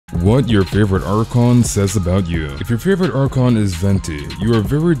What your favorite Archon says about you. If your favorite Archon is Venti, you are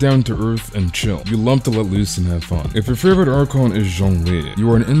very down to earth and chill. You love to let loose and have fun. If your favorite Archon is Zhongli,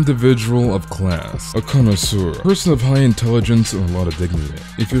 you are an individual of class, a connoisseur, a person of high intelligence and a lot of dignity.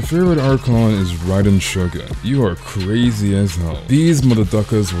 If your favorite Archon is Raiden Shogun, you are crazy as hell. These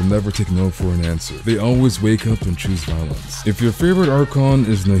motherfuckers will never take no for an answer. They always wake up and choose violence. If your favorite Archon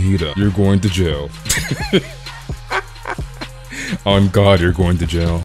is Nahida, you're going to jail. On God, you're going to jail.